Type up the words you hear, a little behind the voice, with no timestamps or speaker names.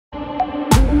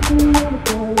Don't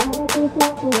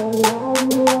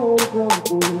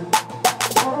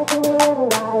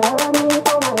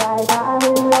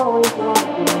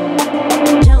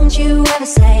you ever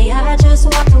say I just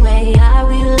walked away, I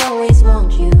will always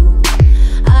want you.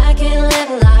 I can't live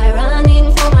a lie,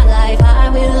 running for my life, I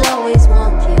will always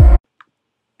want you.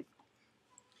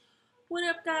 What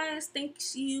up, guys?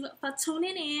 Thanks you for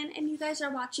tuning in, and you guys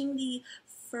are watching the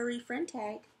Furry Friend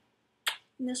Tag.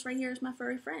 And this right here is my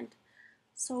furry friend.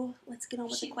 So let's get on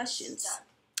with the questions.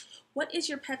 What is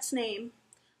your pet's name?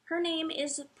 Her name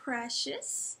is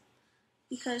Precious,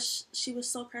 because she was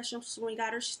so precious when we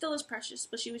got her. She still is precious,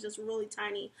 but she was just really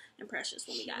tiny and precious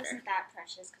when we got her. She wasn't that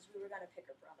precious because we were going to pick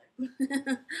her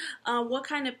brother. What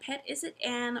kind of pet is it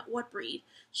and what breed?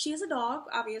 She is a dog,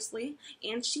 obviously,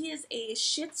 and she is a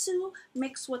Shih Tzu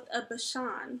mixed with a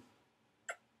Bichon.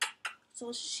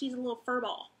 So she's a little fur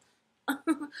ball.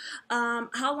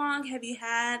 How long have you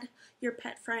had your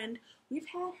pet friend? We've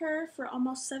had her for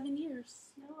almost 7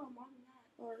 years. No, more than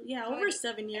that. Or yeah, over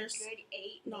 7 years. A good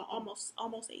 8. No, almost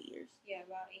 8 years. Yeah,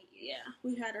 about 8 years. Yeah,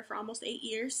 we've had her for almost 8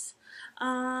 years.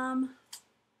 How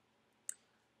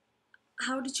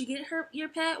did you get your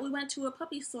pet? We went to a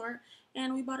puppy store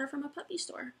and we bought her from a puppy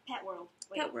store. Pet World.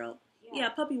 Pet World. Yeah,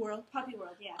 Puppy World. Puppy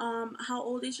World, yeah. How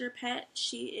old is your pet?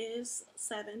 She is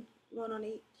 7, going on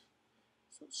 8.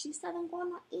 So she's 7,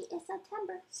 going on 8 in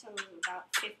September. So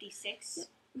about 56. Yep.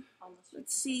 Almost 56.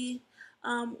 Let's see.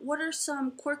 What are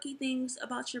some quirky things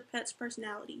about your pet's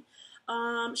personality?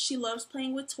 She loves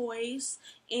playing with toys,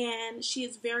 and she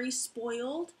is very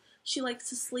spoiled. She likes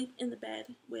to sleep in the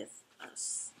bed with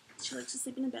us. She likes to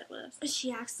sleep in the bed with us.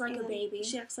 She acts like a baby.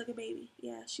 She acts like a baby.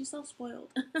 Yeah, she's so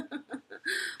spoiled.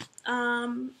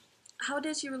 How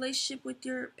does your relationship with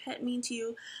your pet mean to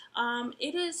you?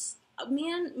 It is,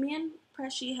 me and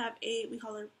Pressy have we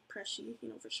call her Pressy,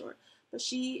 for short. But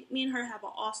me and her have an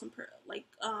awesome,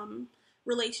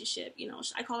 relationship.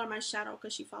 I call her my shadow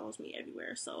because she follows me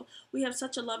everywhere. So we have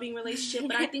such a loving relationship.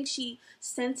 But I think she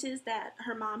senses that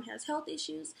her mom has health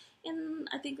issues, and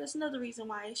I think that's another reason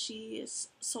why she is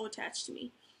so attached to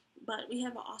me. But we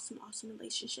have an awesome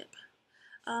relationship.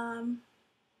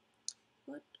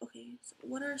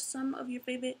 What are some of your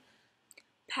favorite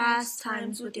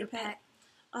pastimes with your pet?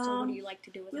 So what do you like to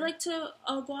do with her? We like to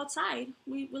go outside.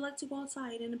 We like to go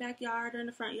outside in the backyard or in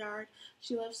the front yard.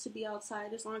 She loves to be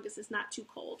outside as long as it's not too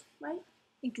cold, right?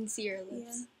 You can see her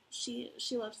lips. Yeah,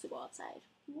 she loves to go outside.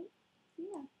 Right?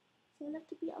 Yeah. So I love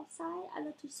to be outside. I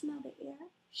love to smell the air.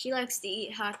 She likes to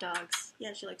eat hot dogs.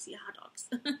 Yeah, she likes to eat hot dogs.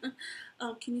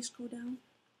 Can you scroll down?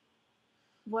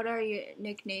 What are your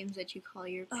nicknames that you call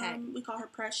your pet? We call her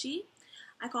Pressy.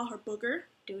 I call her Booger.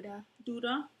 Duda.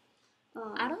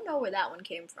 I don't know where that one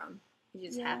came from. It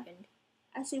just happened.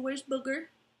 I say, where's Booger?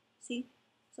 See?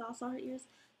 So I saw her ears.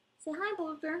 Say hi,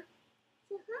 Booger.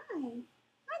 Say hi.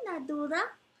 Hi, not Duda.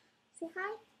 Say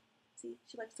hi. See,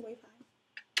 she likes to wave hi.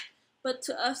 But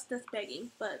to us, that's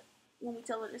begging. But when we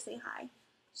tell her to say hi,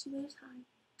 she waves hi.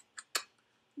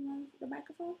 You want the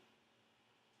microphone?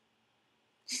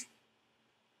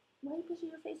 Why are you pushing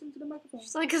your face into the microphone?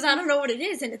 It's like, because I don't know what it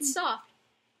is and it's soft.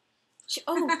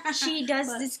 She does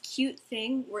this cute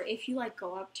thing where if you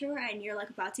go up to her and you're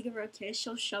about to give her a kiss,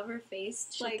 she'll shove her face.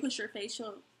 She'll push her face.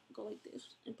 She'll go like this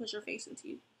and push her face into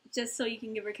you, just so you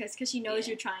can give her a kiss because she knows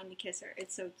you're trying to kiss her.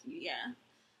 It's so cute. Yeah.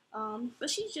 But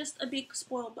she's just a big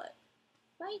spoiled butt,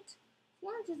 right? Yeah,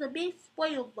 just a big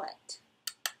spoiled butt.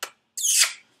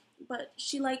 But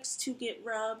she likes to get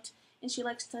rubbed and she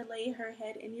likes to lay her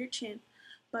head in your chin.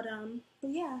 But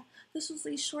yeah, this was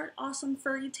a short, awesome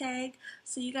furry tag,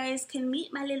 so you guys can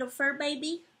meet my little fur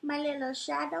baby, my little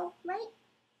shadow, right?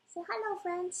 Say hello,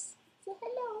 friends. Say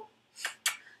hello.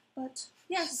 But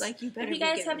yes, if you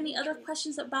guys have any other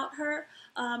questions about her,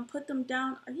 put them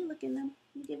down. Are you licking them?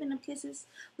 Are you giving them kisses?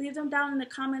 Leave them down in the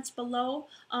comments below.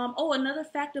 Another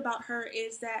fact about her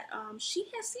is that she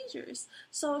has seizures,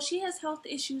 so she has health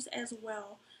issues as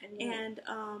well. And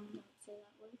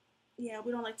yeah,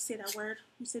 we don't like to say that word.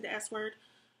 We say the S word.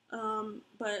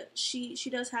 But she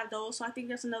does have those. So I think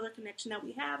that's another connection that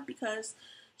we have because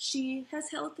she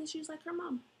has health issues like her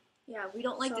mom. Yeah, we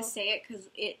don't like to say it because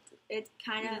it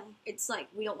kind of, it's like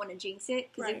we don't want to jinx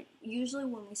it. Because usually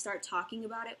when we start talking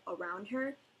about it around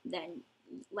her, then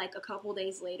a couple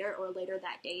days later or later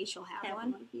that day, she'll have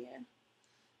one. Yeah.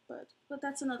 But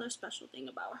that's another special thing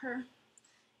about her.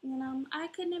 And I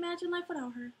couldn't imagine life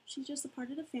without her. She's just a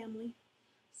part of the family.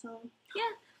 So,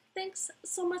 yeah, thanks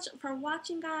so much for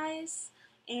watching, guys.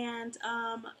 And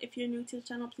if you're new to the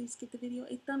channel, please give the video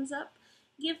a thumbs up.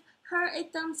 Give her a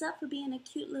thumbs up for being a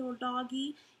cute little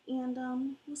doggy. And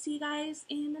we'll see you guys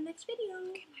in the next video.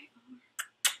 Okay, bye.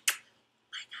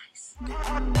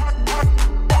 Nice.